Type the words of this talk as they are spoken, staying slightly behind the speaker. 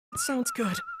Sounds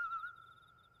good.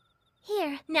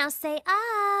 Here, now say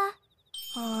ah.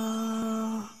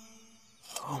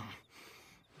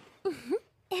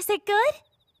 Is it good?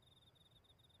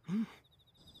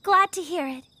 Glad to hear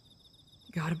it.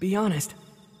 Gotta be honest,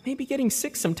 maybe getting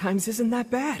sick sometimes isn't that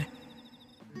bad.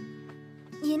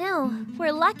 You know,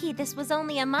 we're lucky this was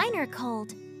only a minor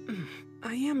cold.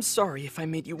 I am sorry if I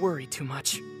made you worry too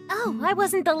much. Oh, I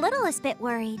wasn't the littlest bit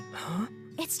worried. Huh?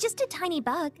 It's just a tiny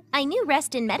bug. I knew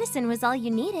rest and medicine was all you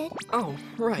needed. Oh,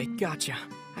 right, gotcha.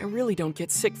 I really don't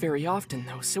get sick very often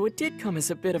though, so it did come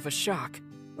as a bit of a shock.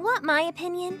 Want my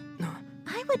opinion?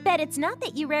 I would bet it's not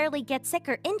that you rarely get sick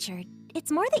or injured.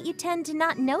 It's more that you tend to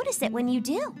not notice it when you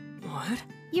do. What?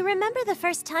 You remember the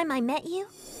first time I met you?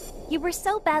 You were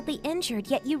so badly injured,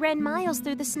 yet you ran miles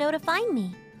through the snow to find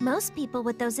me. Most people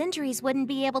with those injuries wouldn't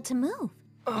be able to move.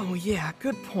 Oh yeah,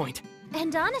 good point.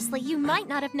 And honestly, you might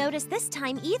not have noticed this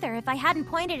time either if I hadn't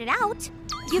pointed it out.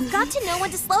 You've got to know when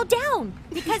to slow down,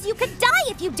 because you could die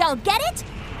if you don't, get it?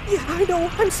 Yeah, I know,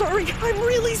 I'm sorry, I'm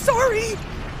really sorry!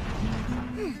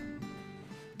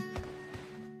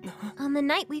 On the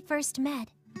night we first met,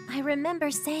 I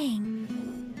remember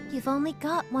saying, "You've only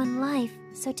got one life,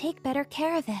 so take better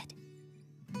care of it."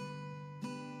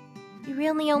 You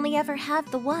really only ever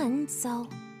have the one, so...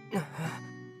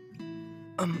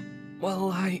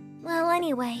 Well, Well,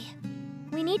 anyway,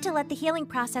 we need to let the healing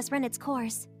process run its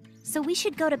course, so we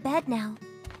should go to bed now.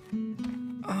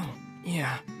 Oh,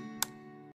 yeah.